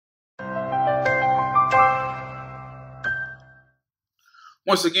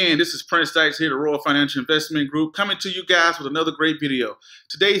Once again, this is Prince Dykes here, the Royal Financial Investment Group, coming to you guys with another great video.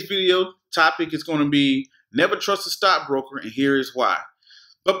 Today's video topic is going to be never trust a stockbroker, and here is why.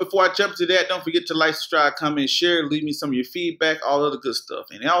 But before I jump to that, don't forget to like, subscribe, comment, share, leave me some of your feedback, all of the good stuff.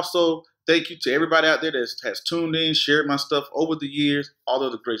 And also, thank you to everybody out there that has tuned in, shared my stuff over the years, all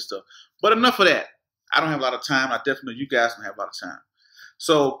of the great stuff. But enough of that. I don't have a lot of time. I definitely know you guys don't have a lot of time.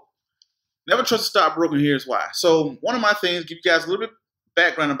 So, never trust a stockbroker, and here's why. So, one of my things, give you guys a little bit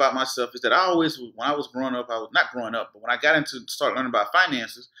background about myself, is that I always, when I was growing up, I was not growing up, but when I got into start learning about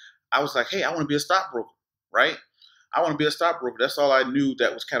finances, I was like, hey, I want to be a stockbroker, right? I want to be a stockbroker. That's all I knew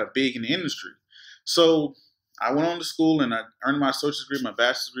that was kind of big in the industry. So I went on to school and I earned my associate's degree, my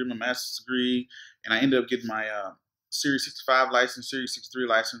bachelor's degree, my master's degree, and I ended up getting my Series 65 license, Series 63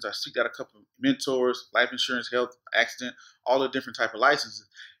 license. I seeked out a couple of mentors, life insurance, health, accident, all the different type of licenses.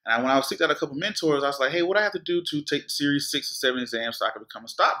 And when I was seeked out a couple of mentors, I was like, hey, what do I have to do to take the Series 6 or 7 exam so I can become a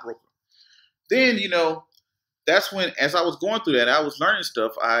stockbroker? Then, that's when, as I was going through that, I was learning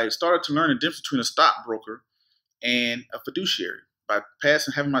stuff. I started to learn the difference between a stockbroker and a fiduciary. By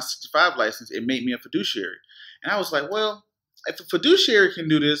having my 65 license, it made me a fiduciary. And I was like, well, if a fiduciary can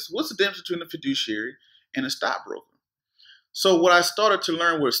do this, what's the difference between a fiduciary and a stockbroker? So what I started to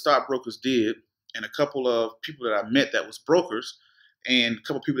learn what stockbrokers did, and a couple of people that I met that was brokers, and a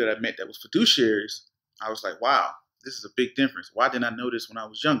couple of people that I met that was fiduciaries, I was like, wow, this is a big difference. Why didn't I know this when I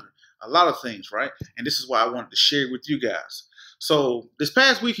was younger? A lot of things, right? And this is why I wanted to share it with you guys. So this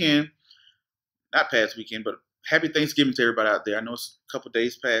past weekend, not past weekend, but happy Thanksgiving to everybody out there. I know it's a couple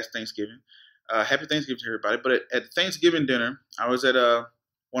days past Thanksgiving. Happy Thanksgiving to everybody. But at Thanksgiving dinner, I was at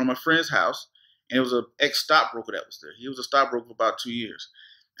one of my friend's house, and it was an ex-stockbroker that was there. He was a stockbroker for about 2 years.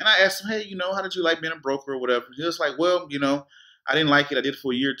 And I asked him, hey, how did you like being a broker or whatever? He was like, well, I didn't like it. I did it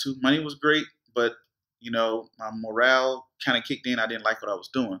for a year or two. Money was great, but, my morale kind of kicked in. I didn't like what I was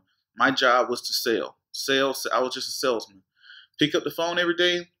doing. My job was to sell. I was just a salesman. Pick up the phone every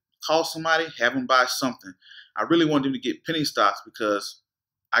day, call somebody, have them buy something. I really wanted them to get penny stocks because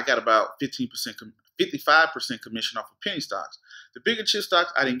I got about 55% commission off of penny stocks. The bigger chip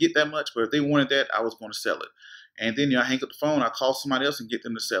stocks, I didn't get that much, but if they wanted that, I was going to sell it. And then I hang up the phone, I call somebody else and get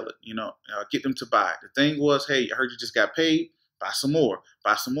them to sell it, get them to buy it. The thing was, hey, I heard you just got paid, buy some more,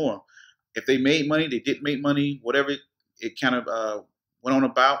 buy some more. If they made money, they didn't make money, whatever it kind of went on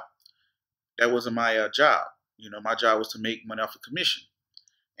about, that wasn't my job. My job was to make money off of commission.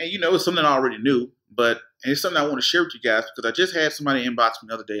 And, it's something I already knew, but it's something I want to share with you guys because I just had somebody inbox me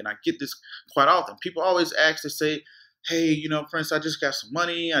the other day, and I get this quite often. People always ask, they say, hey, Prince, I just got some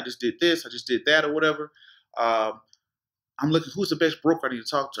money. I just did this. I just did that or whatever. I'm looking, who's the best broker I need to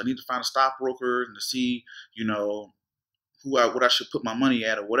talk to? I need to find a stockbroker and to see, what I should put my money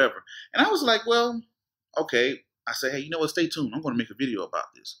at or whatever. And I was like, well, okay. I said, hey, stay tuned. I'm going to make a video about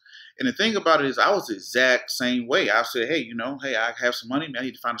this. And the thing about it is I was the exact same way. I said, hey, hey, I have some money. I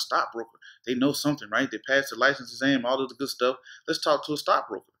need to find a stockbroker. They know something, right? They passed the license exam, all of the good stuff. Let's talk to a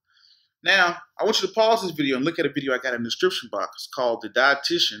stockbroker. Now, I want you to pause this video and look at a video I got in the description box called The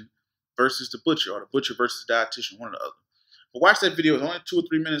Dietitian versus the Butcher, or The Butcher versus the Dietitian, one or the other. But watch that video. It's only 2 or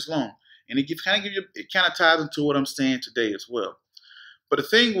 3 minutes long. And it kind of ties into what I'm saying today as well. But the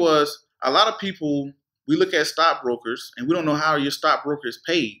thing was, a lot of people, we look at stockbrokers and we don't know how your stockbroker is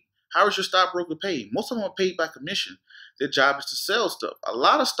paid. How is your stockbroker paid? Most of them are paid by commission. Their job is to sell stuff. A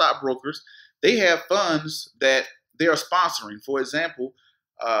lot of stockbrokers, they have funds that they are sponsoring. For example,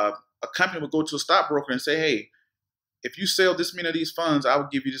 a company will go to a stockbroker and say, hey, if you sell this many of these funds, I will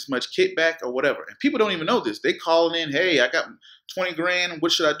give you this much kickback or whatever. And people don't even know this. They call in, hey, I got 20 grand.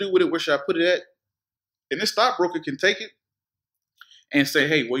 What should I do with it? Where should I put it at? And this stockbroker can take it and say,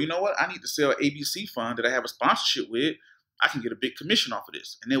 hey, well, you know what? I need to sell an ABC fund that I have a sponsorship with. I can get a big commission off of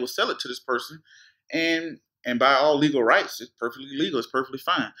this. And they will sell it to this person. And by all legal rights, it's perfectly legal. It's perfectly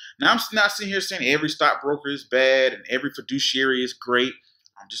fine. Now, I'm not sitting here saying every stockbroker is bad and every fiduciary is great.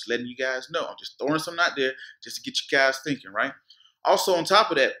 I'm just letting you guys know. I'm just throwing something out there just to get you guys thinking, right? Also, on top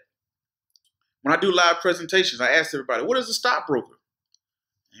of that, when I do live presentations, I ask everybody, what is a stockbroker?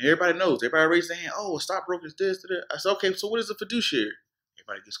 And everybody knows. Everybody raises their hand. Oh, a stockbroker is this, that. I said, okay, so what is a fiduciary?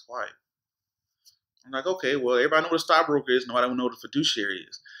 Everybody gets quiet. I'm like, okay, well, everybody knows what a stockbroker is. Nobody know what a fiduciary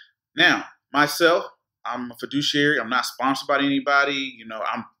is. Now, myself, I'm a fiduciary. I'm not sponsored by anybody.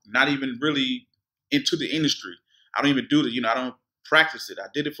 I'm not even really into the industry. I don't even do it. I don't practice it. I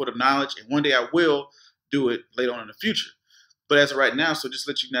did it for the knowledge, and one day I will do it later on in the future. But as of right now, so just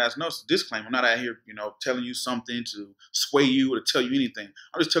let you guys know, it's a disclaimer. I'm not out here, telling you something to sway you or to tell you anything.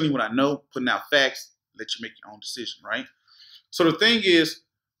 I'm just telling you what I know, putting out facts, let you make your own decision, right? So the thing is,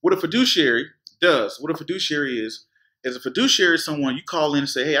 what a fiduciary does, what a fiduciary is As a fiduciary is someone you call in and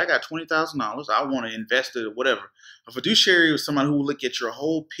say, hey, I got $20,000. I want to invest it or whatever. A fiduciary is somebody who will look at your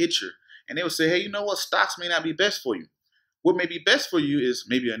whole picture and they will say, hey, you know what? Stocks may not be best for you. What may be best for you is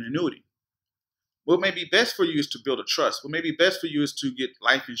maybe an annuity. What may be best for you is to build a trust. What may be best for you is to get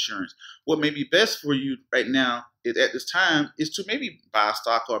life insurance. What may be best for you right now is, at this time, is to maybe buy a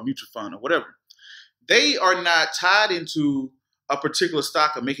stock or a mutual fund or whatever. They are not tied into a particular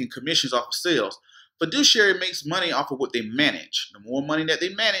stock or making commissions off of sales. Fiduciary makes money off of what they manage. The more money that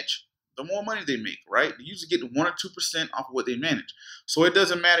they manage, the more money they make, right? They usually get 1 or 2% off of what they manage. So it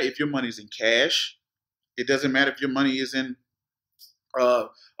doesn't matter if your money is in cash. It doesn't matter if your money is in a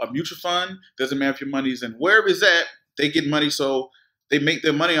mutual fund. Doesn't matter if your money is in wherever it's at. They get money, so they make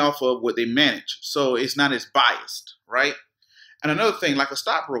their money off of what they manage. So it's not as biased, right? And another thing, like a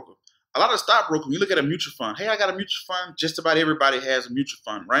stockbroker. A lot of stockbrokers, when you look at a mutual fund, hey, I got a mutual fund. Just about everybody has a mutual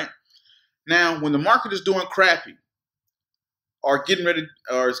fund, right? Now, when the market is doing crappy or getting ready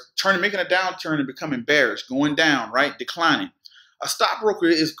or is making a downturn and becoming bearish, going down, right, declining, a stockbroker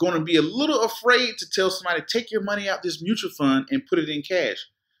is going to be a little afraid to tell somebody, take your money out this mutual fund and put it in cash.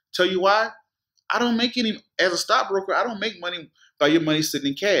 Tell you why? I don't make any, as a stockbroker, I don't make money by your money sitting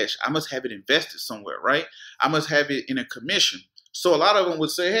in cash. I must have it invested somewhere, right? I must have it in a commission. So a lot of them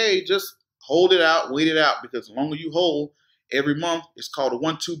would say, hey, just hold it out, wait it out, because the longer you hold every month, it's called a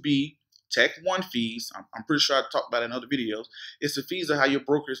 1-2B. Tech 1 fees. I'm pretty sure I talked about it in other videos. It's the fees of how your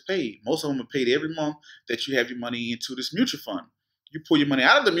broker is paid. Most of them are paid every month that you have your money into this mutual fund. You pull your money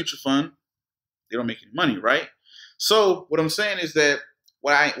out of the mutual fund, they don't make any money, right? So what I'm saying is that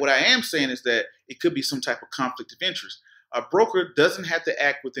what I am saying is that it could be some type of conflict of interest. A broker doesn't have to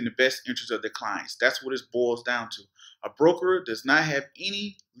act within the best interest of their clients. That's what it boils down to. A broker does not have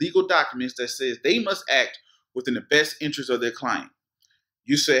any legal documents that says they must act within the best interest of their client.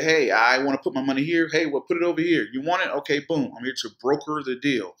 You say, hey, I want to put my money here. Hey, well, put it over here. You want it? Okay, boom. I'm here to broker the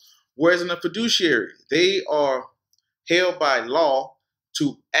deal. Whereas in a fiduciary, they are held by law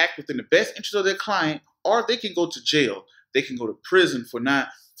to act within the best interest of their client, or they can go to jail. They can go to prison for not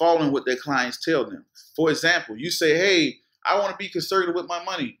following what their clients tell them. For example, you say, hey, I want to be conservative with my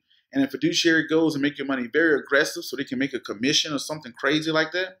money. And a fiduciary goes and make your money very aggressive so they can make a commission or something crazy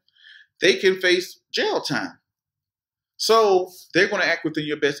like that. They can face jail time. So they're going to act within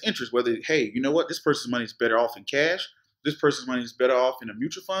your best interest, whether, hey, you know what, this person's money is better off in cash. This person's money is better off in a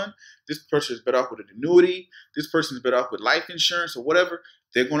mutual fund. This person is better off with an annuity. This person is better off with life insurance or whatever.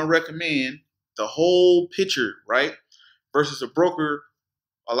 They're going to recommend the whole picture, right? Versus a broker,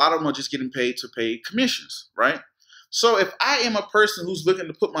 a lot of them are just getting paid to pay commissions, right? So if I am a person who's looking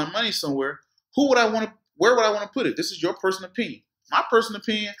to put my money somewhere, where would I want to put it? This is your personal opinion. My personal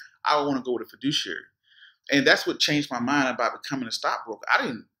opinion, I would want to go with a fiduciary. And that's what changed my mind about becoming a stockbroker. I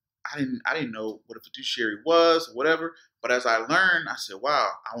didn't know what a fiduciary was or whatever. But as I learned, I said, wow,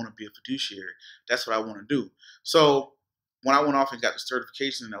 I want to be a fiduciary. That's what I want to do. So when I went off and got the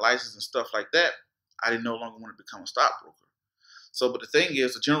certification and the license and stuff like that, I didn't no longer want to become a stockbroker. So, but the thing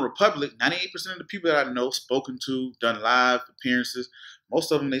is, the general public, 98% of the people that I know, spoken to, done live appearances,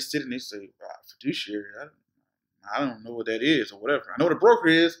 most of them, they sit and they say, wow, fiduciary, I don't know what that is or whatever. I know what a broker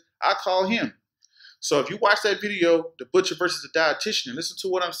is. I call him. So if you watch that video, The Butcher versus the Dietitian, and listen to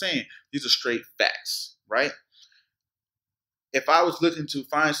what I'm saying, these are straight facts, right? If I was looking to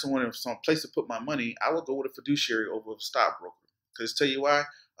find someone in some place to put my money, I would go with a fiduciary over a stockbroker. Because tell you why,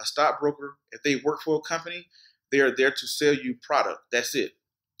 a stockbroker, if they work for a company, they are there to sell you product. That's it.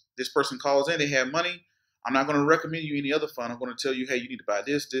 This person calls in, they have money. I'm not going to recommend you any other fund. I'm going to tell you, hey, you need to buy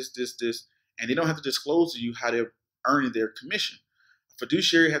this, this, this, this. And they don't have to disclose to you how they're earning their commission. A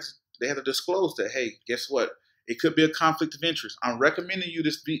fiduciary they have to disclose that, hey, guess what? It could be a conflict of interest. I'm recommending you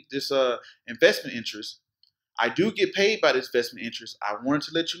this investment interest. I do get paid by this investment interest. I wanted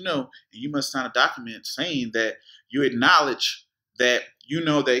to let you know, and you must sign a document saying that you acknowledge that you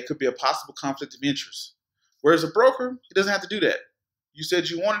know that it could be a possible conflict of interest. Whereas a broker, he doesn't have to do that. You said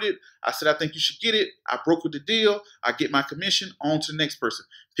you wanted it. I said, I think you should get it. I brokered the deal. I get my commission on to the next person.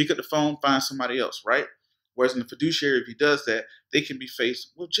 Pick up the phone, find somebody else, right? Whereas in the fiduciary, if he does that, they can be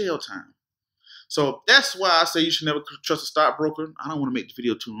faced with jail time. So that's why I say you should never trust a stockbroker. I don't want to make the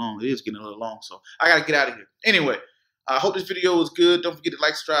video too long. It is getting a little long, so I got to get out of here. Anyway, I hope this video was good. Don't forget to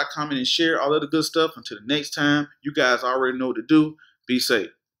like, subscribe, comment, and share all of the good stuff. Until the next time, you guys already know what to do. Be safe.